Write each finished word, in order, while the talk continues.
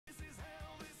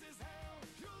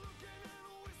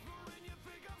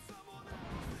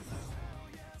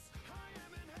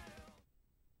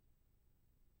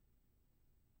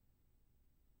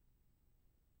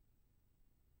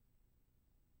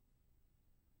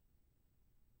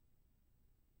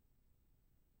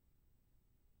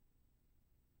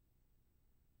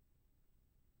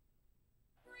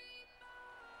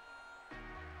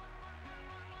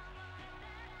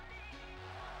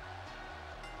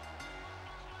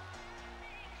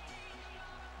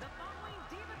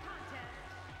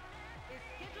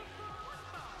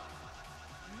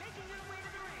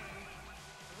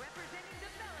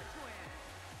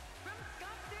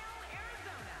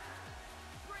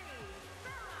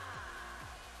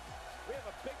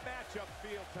matchup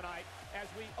feel tonight as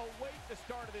we await the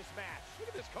start of this match? Look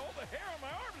at this, Cole. The hair on my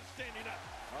arm is standing up.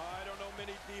 I don't know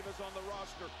many divas on the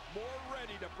roster more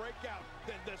ready to break out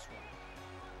than this one.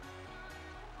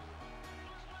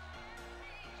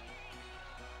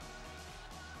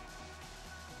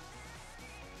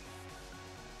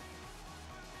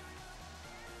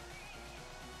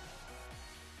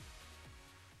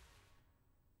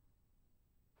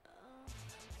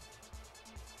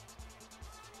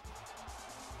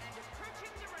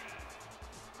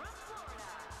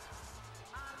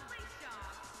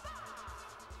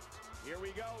 Here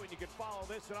we go, and you can follow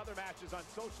this and other matches on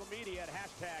social media at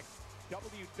hashtag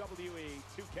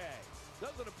WWE2K.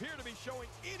 Doesn't appear to be showing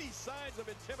any signs of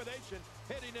intimidation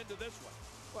heading into this one.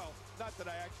 Well, not that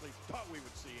I actually thought we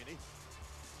would see any.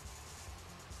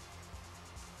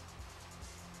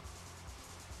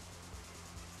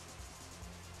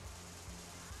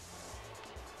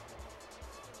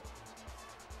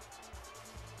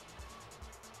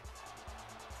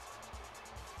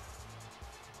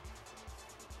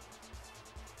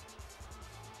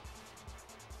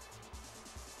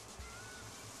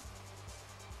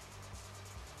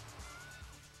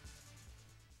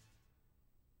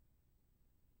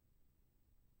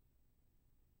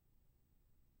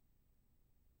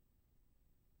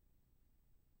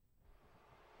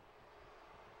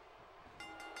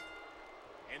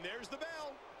 And there's the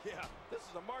bell. Yeah, this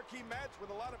is a marquee match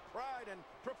with a lot of pride and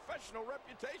professional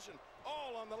reputation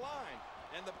all on the line.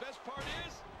 And the best part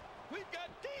is, we've got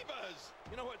divas.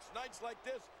 You know, it's nights like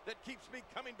this that keeps me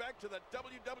coming back to the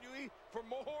WWE for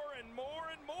more and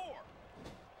more and more.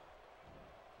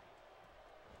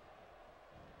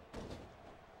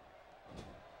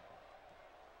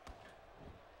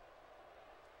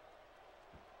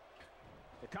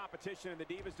 The competition in the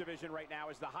Divas division right now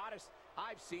is the hottest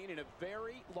I've seen in a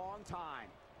very long time.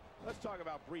 Let's talk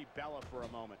about Brie Bella for a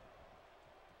moment.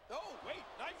 Oh, wait,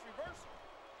 nice reversal.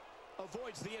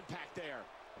 Avoids the impact there.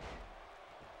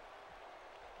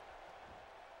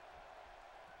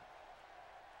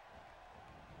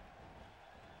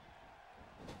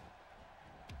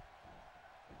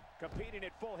 Competing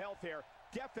at full health here,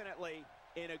 definitely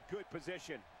in a good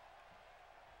position.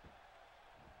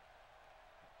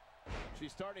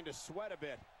 She's starting to sweat a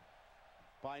bit.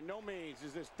 By no means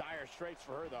is this dire straits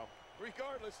for her, though.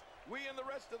 Regardless, we and the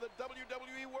rest of the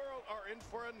WWE world are in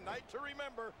for a night to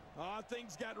remember.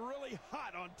 Things got really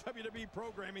hot on WWE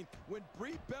programming when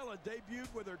Brie Bella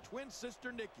debuted with her twin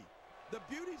sister, Nikki. The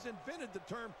Beauties invented the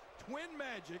term twin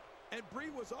magic, and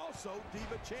Brie was also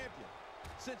Diva Champion.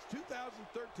 Since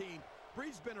 2013,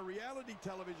 Brie's been a reality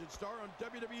television star on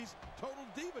WWE's Total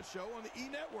Diva show on the E!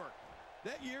 Network.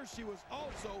 That year, she was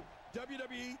also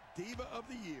WWE Diva of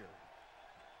the Year.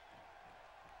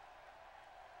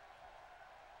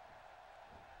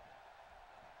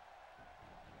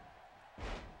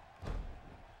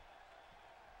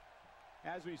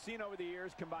 As we've seen over the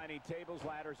years, combining tables,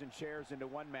 ladders, and chairs into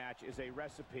one match is a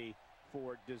recipe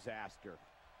for disaster.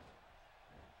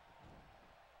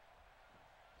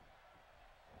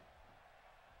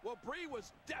 Well, Brie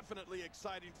was definitely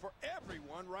exciting for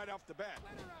everyone right off the bat.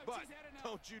 But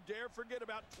don't you dare forget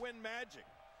about twin magic.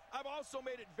 I've also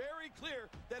made it very clear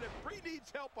that if Brie needs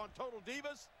help on Total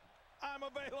Divas, I'm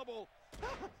available.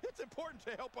 It's important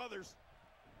to help others.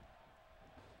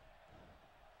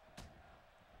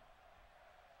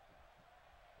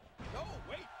 Oh,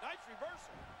 wait, nice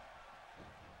reversal.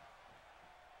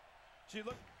 She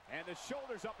looked, and the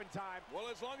shoulders up in time. Well,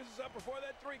 as long as it's up before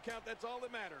that 3 count, that's all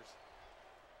that matters.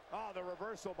 Oh, the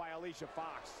reversal by Alicia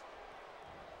Fox.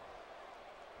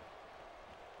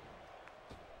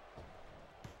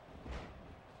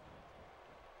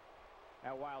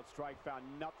 That wild strike found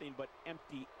nothing but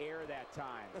empty air that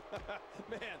time.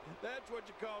 Man, that's what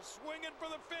you call swinging for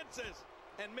the fences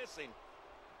and missing.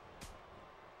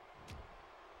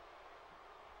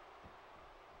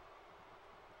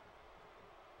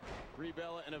 Brie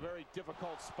Bella in a very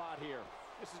difficult spot here.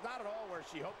 This is not at all where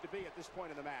she hoped to be at this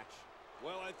point in the match.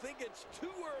 Well, I think it's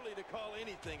too early to call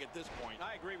anything at this point.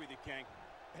 I agree with you, King.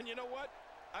 And you know what?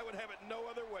 I would have it no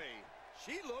other way.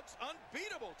 She looks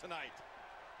unbeatable tonight.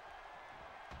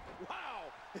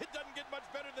 Wow, it doesn't get much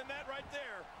better than that right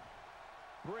there.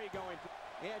 Brie going,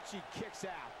 and she kicks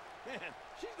out. Man,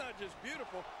 she's not just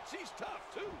beautiful, she's tough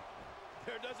too.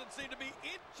 There doesn't seem to be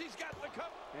it. She's got the cup.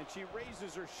 And she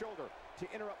raises her shoulder to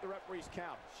interrupt the referee's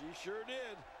count. She sure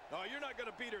did. Oh, you're not going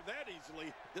to beat her that easily.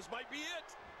 This might be it.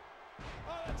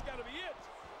 Oh, that's got to be it.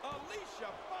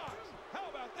 Alicia Fox. How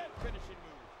about that finishing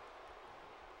move?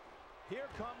 Here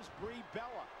comes Brie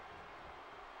Bella.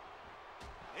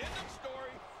 End of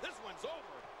story. This one's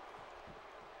over.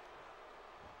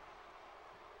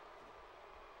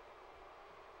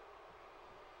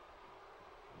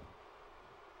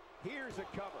 Here's a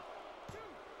cover.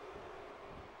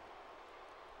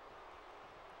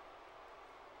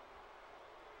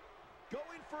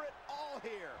 Going for it all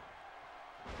here.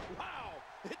 Wow,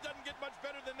 it doesn't get much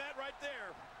better than that right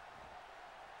there.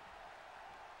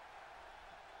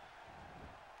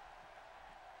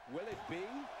 Will it be?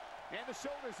 And the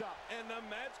shoulders up. And the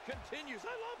match continues.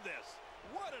 I love this.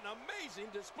 What an amazing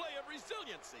display of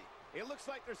resiliency. It looks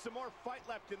like there's some more fight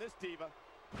left in this diva.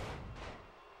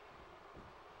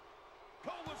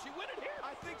 Cole, will she win it here?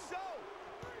 I think so.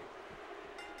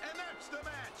 And that's the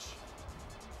match.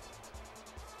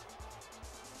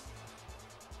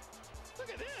 Look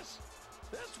at this.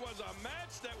 This was a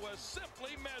match that was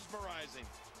simply mesmerizing.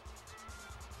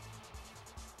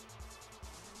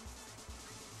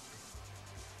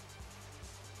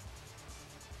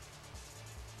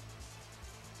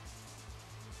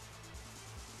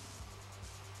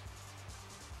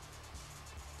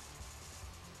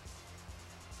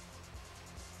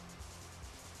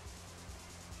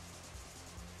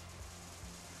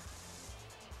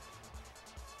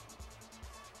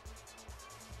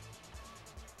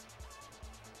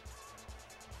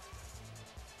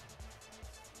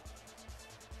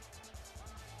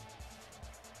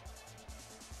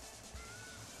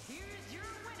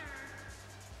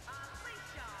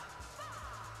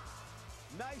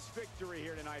 Nice victory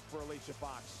here tonight for Alicia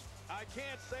Fox. I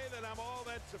can't say that I'm all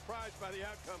that surprised by the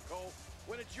outcome, Cole.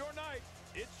 When it's your night,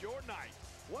 it's your night.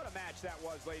 What a match that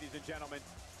was, ladies and gentlemen.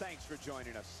 Thanks for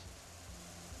joining us.